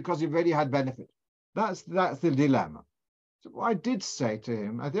brocho because you've already had benefit. That's the dilemma. So I did say to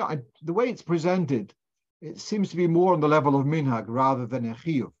him, the way it's presented, it seems to be more on the level of minhag rather than a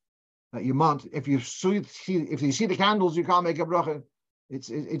chiyuv. That you might, if you see the candles, you can't make a bracha.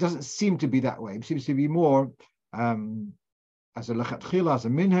 It doesn't seem to be that way. It seems to be more as a lechatchila, as a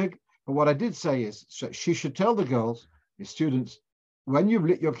minhag. But what I did say is, she should tell the girls, the students, when you've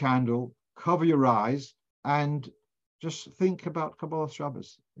lit your candle, cover your eyes and just think about Kabolas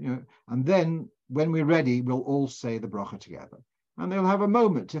Shabbos. And then when we're ready, we'll all say the bracha together, and they'll have a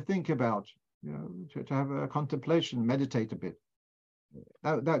moment to think about, to have a contemplation, meditate a bit.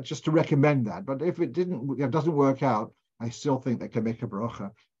 That just to recommend that. But if it doesn't work out, I still think they can make a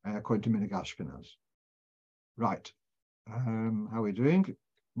bracha according to Minhag Ashkenaz. Right. How are we doing?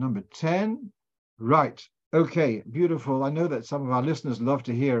 Number 10. Right. Okay. Beautiful. I know that some of our listeners love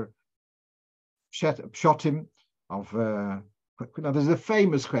to hear Pshotim of. Now, there's a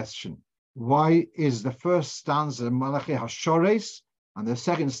famous question: why is the first stanza Melachi Hasharis and the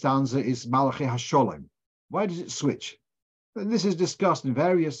second stanza is Melachi Hasholom? Why does it switch? And this is discussed in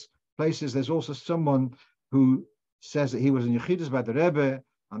various places. There's also someone who says that he was in Yechidus by the Rebbe,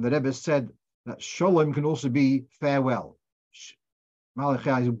 and the Rebbe said that Shalom can also be farewell.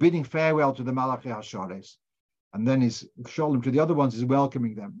 Malachi is bidding farewell to the Malachi Hasharis, and then his Shalom to the other ones is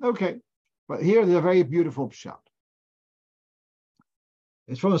welcoming them. Okay, but here there's a very beautiful pshat.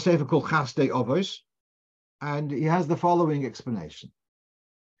 It's from a sefer called Chasdei Avos, and he has the following explanation.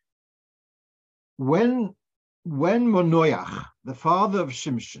 When Monoyach, the father of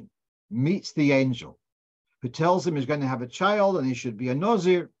Shimshon, meets the angel who tells him he's going to have a child and he should be a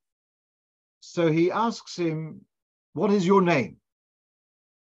Nazir, so he asks him, what is your name?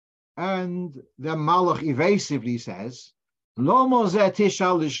 And the Malach evasively says, Lo mozeh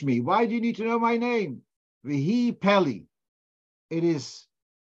tishal lishmi, why do you need to know my name? V'hi peli. It is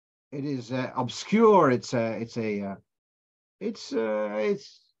obscure. It's a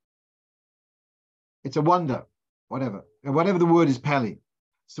wonder. Whatever the word is Peli.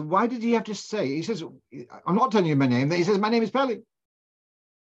 So why did he have to say? He says, I'm not telling you my name. He says, my name is Peli.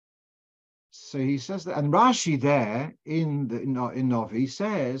 So he says that, and Rashi there in Novi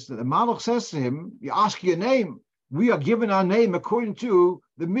says that the Malach says to him, you ask your name. We are given our name according to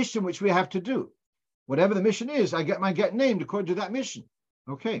the mission which we have to do. Whatever the mission is, I get named according to that mission.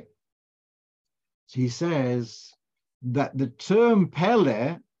 Okay. So he says that the term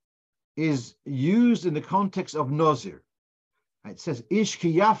Pele is used in the context of Nozir. It says, Ish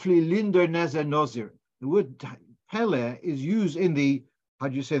ki yafli linder nezer Nozir. The word Pele is used in the,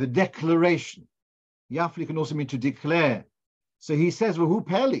 the declaration. Yafli can also mean to declare. So he says, well, who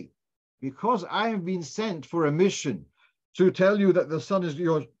Peli? Because I have been sent for a mission to tell you that the son is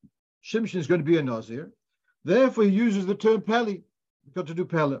your Shimshon is going to be a Nozir. Therefore, he uses the term Peli. You've got to do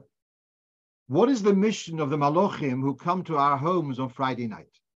Pele. What is the mission of the Malachim who come to our homes on Friday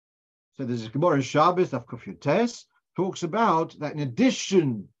night? So there's a Kabolas Shabbos of Kufyutes talks about that in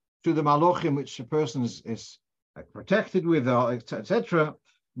addition to the Malachim, which a person is protected with, etc.,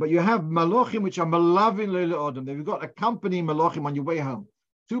 but you have Malachim which are Malavin Leila Odom. They've got accompanying Malachim on your way home.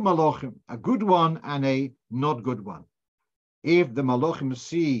 Two Malachim, a good one and a not good one. If the Malachim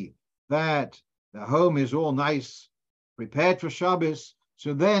see that the home is all nice, prepared for Shabbos,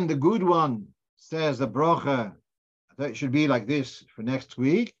 so then the good one says the brocha that it should be like this for next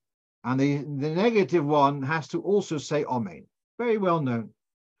week, and the negative one has to also say Amen. Very well known.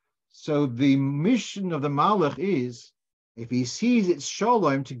 So the mission of the Malach is, if he sees it's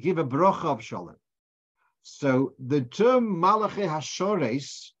Shalom, to give a brocha of Shalom. So the term Malachi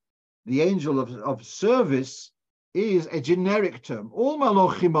Hashores, the angel of service, is a generic term. All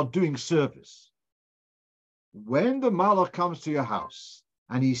Malachim are doing service. When the Malach comes to your house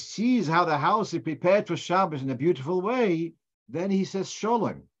and he sees how the house is prepared for Shabbos in a beautiful way, then he says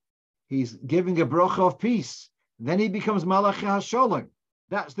Shalom. He's giving a brocha of peace. Then he becomes Malachi HaShalom.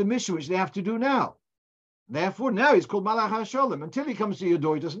 That's the mission which they have to do now. Therefore, now he's called Malachi HaShalom. Until he comes to your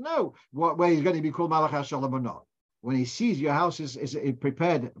door, he doesn't know where he's going to be called Malachi HaShalom or not. When he sees your house is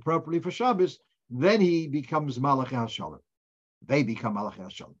prepared appropriately for Shabbos, then he becomes Malachi HaShalom. They become Malachi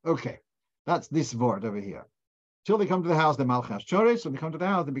HaShalom. Okay, that's this word over here. Till they come to the house, they're Malachi HaShalom. When they come to the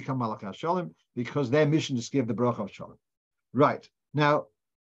house, they become Malachi HaShalom because their mission is to give the brocha of Shalom. Right. Now,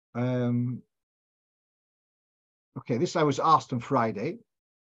 okay, this I was asked on Friday.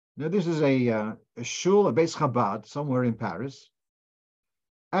 Now, this is a shul, a Beis Chabad, somewhere in Paris.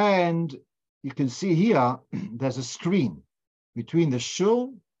 And you can see here, there's a screen between the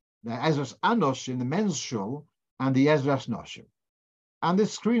Shul, the Ezras Anosh in the men's Shul, and the Ezras Noshim. And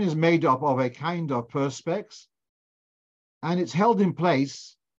this screen is made up of a kind of perspex, and it's held in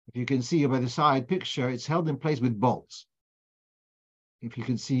place. If you can see by the side picture, it's held in place with bolts. If you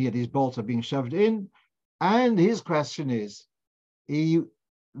can see these bolts are being shoved in. And his question is, he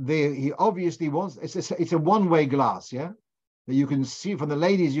obviously wants, it's a one-way glass, yeah? That you can see from the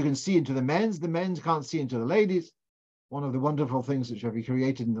ladies, you can see into the men's can't see into the ladies. One of the wonderful things which have been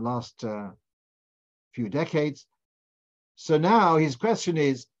created in the last few decades. So now his question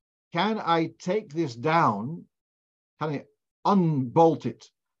is, can I take this down? Can I unbolt it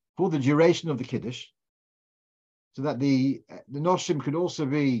for the duration of the Kaddish, so that the Noshim could also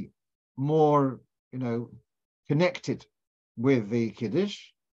be more, connected with the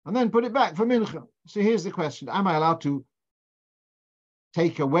Kaddish, and then put it back for Mincha? So here's the question: am I allowed to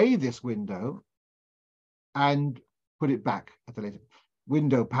take away this window and put it back at the later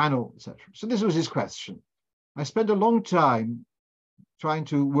window panel, etc.? So this was his question. I spent a long time trying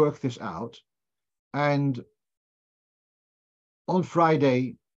to work this out, and on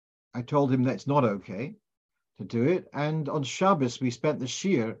Friday I told him that it's not okay to do it, and on Shabbos we spent the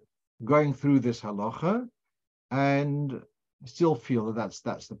shir going through this halacha, and I still feel that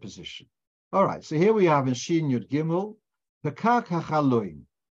that's the position. All right, so here we have in Shin Yud Gimel, Pekak HaChaloim,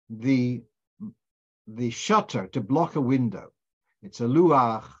 the shutter to block a window. It's a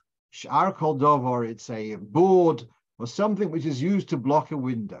luach, sh'ar kol dovar, it's a board or something which is used to block a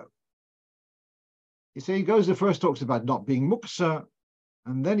window. So he goes, the first talks about not being muksa,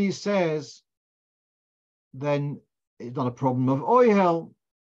 and then he says, then it's not a problem of oihel.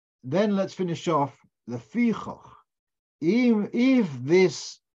 Then let's finish off the fichoch. If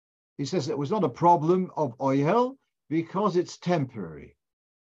this, he says it was not a problem of oihel because it's temporary.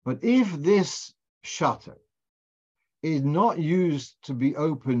 But if this shutter is not used to be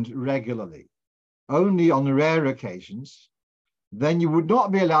opened regularly, only on rare occasions, then you would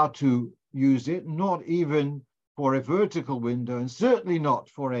not be allowed to use it, not even for a vertical window, and certainly not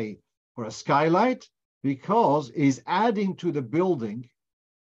for a skylight, because it's adding to the building,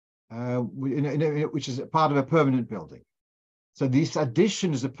 which is part of a permanent building. So this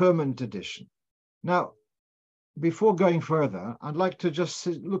addition is a permanent addition. Now, before going further, I'd like to just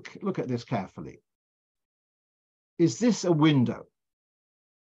look at this carefully. Is this a window?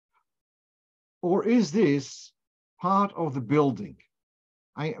 Or is this part of the building?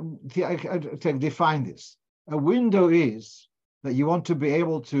 I define this. A window is that you want to be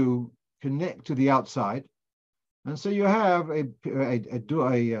able to connect to the outside. And so you have a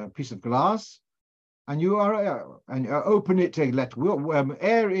piece of glass, and you open it to let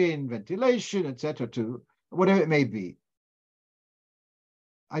air in, ventilation, etc., to whatever it may be.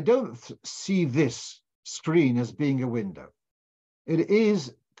 I don't see this screen as being a window. It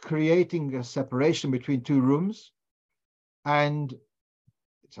is creating a separation between two rooms, and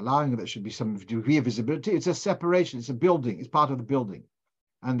it's allowing that there should be some degree of visibility. It's a separation, it's a building, it's part of the building.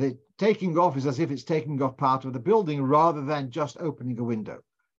 And the taking off is as if it's taking off part of the building rather than just opening a window.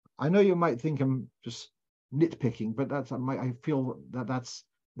 I know you might think I'm just nitpicking, but I feel that that's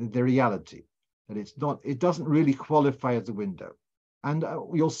the reality, that it's not, it doesn't really qualify as a window. And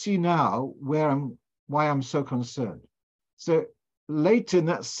you'll see now why I'm so concerned. So later in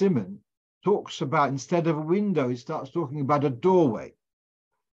that simon talks about, instead of a window, he starts talking about a doorway.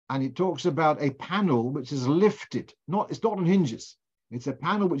 And it talks about a panel which is lifted. It's not on hinges. It's a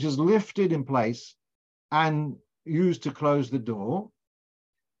panel which is lifted in place and used to close the door.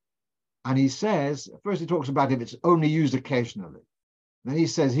 And he says, first he talks about if it's only used occasionally. Then he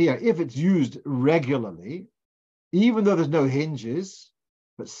says here, if it's used regularly, even though there's no hinges,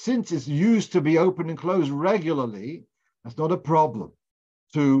 but since it's used to be open and closed regularly, that's not a problem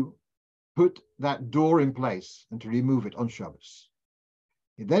to put that door in place and to remove it on Shabbos.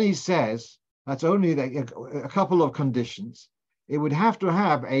 And then he says, that's only a couple of conditions. It would have to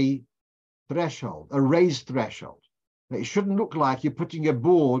have a threshold, a raised threshold. It shouldn't look like you're putting a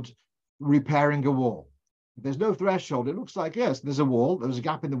board repairing a wall. If there's no threshold, it looks like, yes, there's a wall, there's a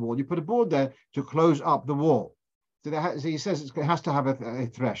gap in the wall. You put a board there to close up the wall. So he says it has to have a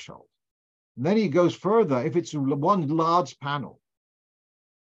threshold. And then he goes further, if it's one large panel,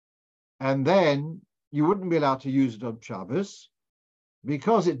 and then you wouldn't be allowed to use it on Shabbos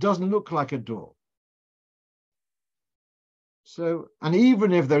because it doesn't look like a door. So, and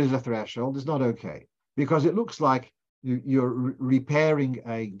even if there is a threshold, it's not okay because it looks like you're repairing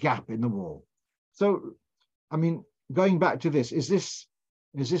a gap in the wall. So, I mean, going back to this, is this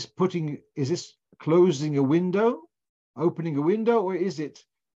closing a window, opening a window, or is it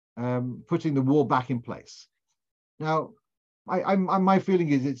putting the wall back in place. Now, my feeling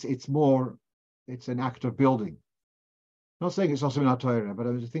is it's an act of building. Not saying it's also in our Torah, but I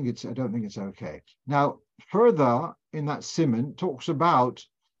don't think it's okay. Now, further in that simon talks about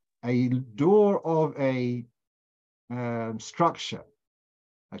a door of a structure,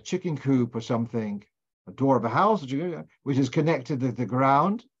 a chicken coop or something, a door of a house, which is connected to the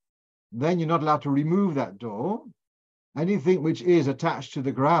ground. Then you're not allowed to remove that door. Anything which is attached to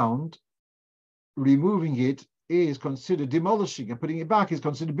the ground, removing it is considered demolishing, and putting it back is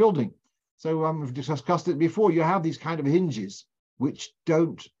considered building. So we've discussed it before. You have these kind of hinges which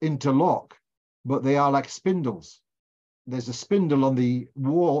don't interlock, but they are like spindles. There's a spindle on the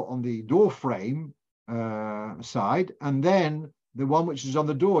wall, on the door frame side, and then the one which is on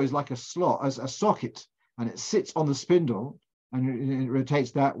the door is like a slot, as a socket, and it sits on the spindle and it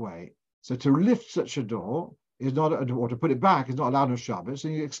rotates that way. So to lift such a door is not, or to put it back is not allowed on Shabbos,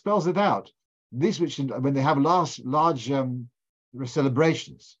 and he expels it out. This, which when they have large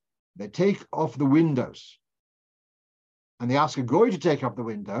celebrations, they take off the windows, and they ask a goy to take off the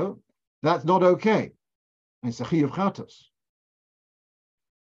window. That's not okay. It's a chiyuv chatos.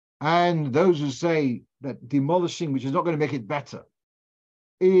 And those who say that demolishing, which is not going to make it better,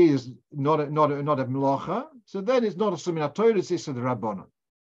 is not a melacha, so then it's not a sumin Torah, it's of the Rabbanon.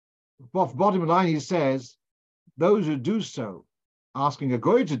 Bottom line, he says, those who do so, asking a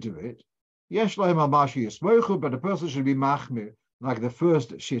goy to do it, yesh lahem al mashi yismochu, but a person should be machmir, like the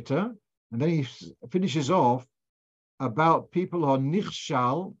first shitta, and then he finishes off about people who are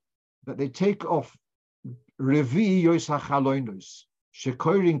nichshal, that they take off revi yos hachaloinus,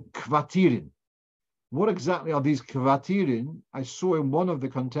 shekoirin kvatirin. What exactly are these kvatirin? I saw in one of the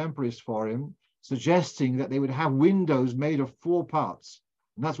contemporaries for him suggesting that they would have windows made of 4 parts.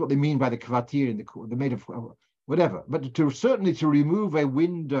 And that's what they mean by the kvatirin, they're made of whatever. But certainly to remove a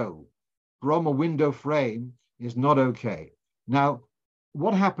window from a window frame is not okay. Now,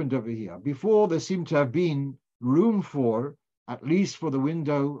 what happened over here? Before, there seemed to have been room for, at least for the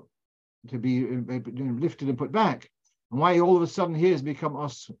window to be lifted and put back. And why all of a sudden here has become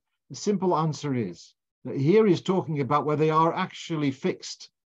us? The simple answer is that here he's talking about where they are actually fixed.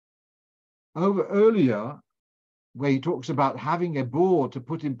 Earlier, where he talks about having a board to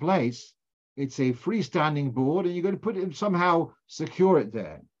put in place, it's a freestanding board, and you're going to put it somehow secure it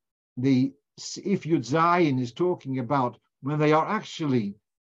there. If Yud Zayin is talking about when they are actually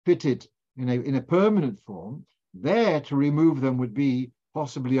fitted in a permanent form, there to remove them would be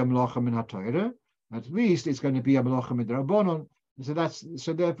possibly a melacha min haTorah. At least it's going to be a melacha min Rabbanon. So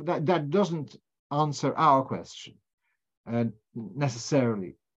that doesn't answer our question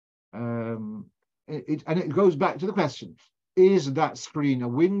necessarily. It goes back to the question: is that screen a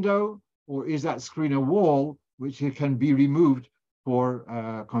window, or is that screen a wall which can be removed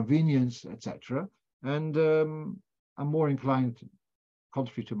for convenience, etc.? And I'm more inclined,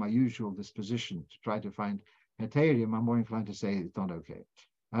 contrary to my usual disposition to try to find heterium, I'm more inclined to say it's not okay.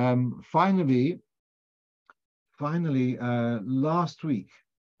 Finally, last week,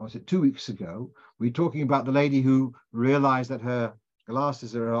 or was it 2 weeks ago, we were talking about the lady who realized that her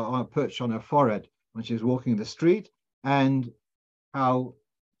glasses are on a perch on her forehead when she was walking the street, and how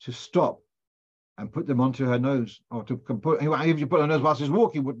to stop and put them onto her nose, or to put, if you put on her nose while she's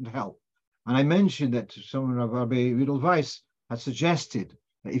walking, wouldn't help. And I mentioned that someone of Rabbi Riddle Weiss had suggested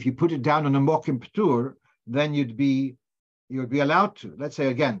that if you put it down on a mokim ptur, then you'd be allowed to. Let's say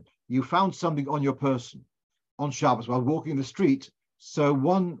again, you found something on your person on Shabbos while walking the street. So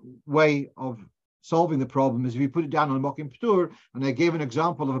one way of solving the problem is if you put it down on a mokim ptur, and I gave an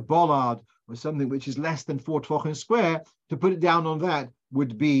example of a bollard or something which is less than 4 tefachim square, to put it down on that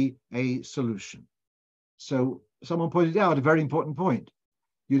would be a solution. So someone pointed out a very important point.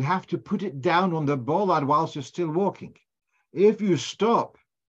 You'd have to put it down on the bollard whilst you're still walking. If you stop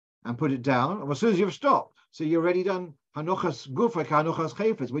and put it down, well, as soon as you've stopped, so you've already done hanuchas gufa, hanuchas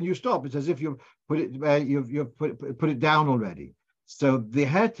chayfetz. When you stop, it's as if you've put it down already. So the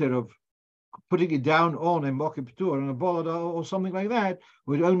heter of putting it down on a mokim ptur, on a bollard or something like that,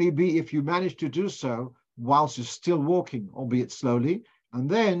 would only be if you manage to do so whilst you're still walking, albeit slowly. And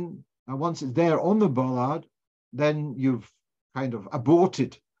then once it's there on the bollard, then you've kind of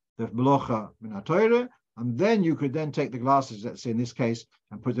aborted the melacha min haTorah, and then you could then take the glasses, let's say in this case,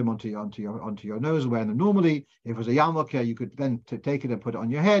 and put them onto your nose, wear them normally. If it was a yarmulke, you could then take it and put it on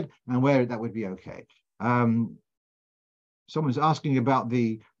your head and wear it. That would be okay. Someone's asking about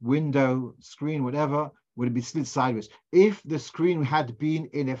the window, screen, whatever. Would it be slid sideways? If the screen had been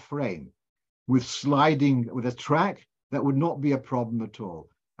in a frame with sliding, with a track, that would not be a problem at all.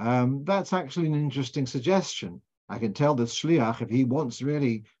 That's actually an interesting suggestion. I can tell the shliach, if he wants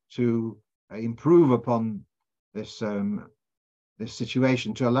really to improve upon this this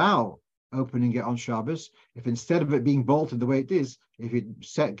situation, to allow opening it on Shabbos, if instead of it being bolted the way it is, if you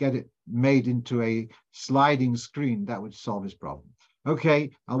get it made into a sliding screen, that would solve his problem. Okay,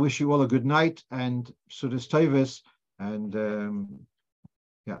 I wish you all a good night and Sudas Tovus, and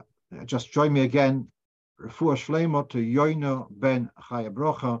just join me again. Refuah Shleimo to Yoino ben Chaya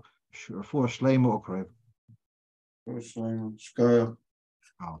Brocho, Refuah Shleimo Okrev.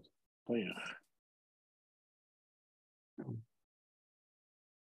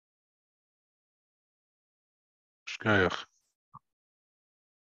 Shkayach.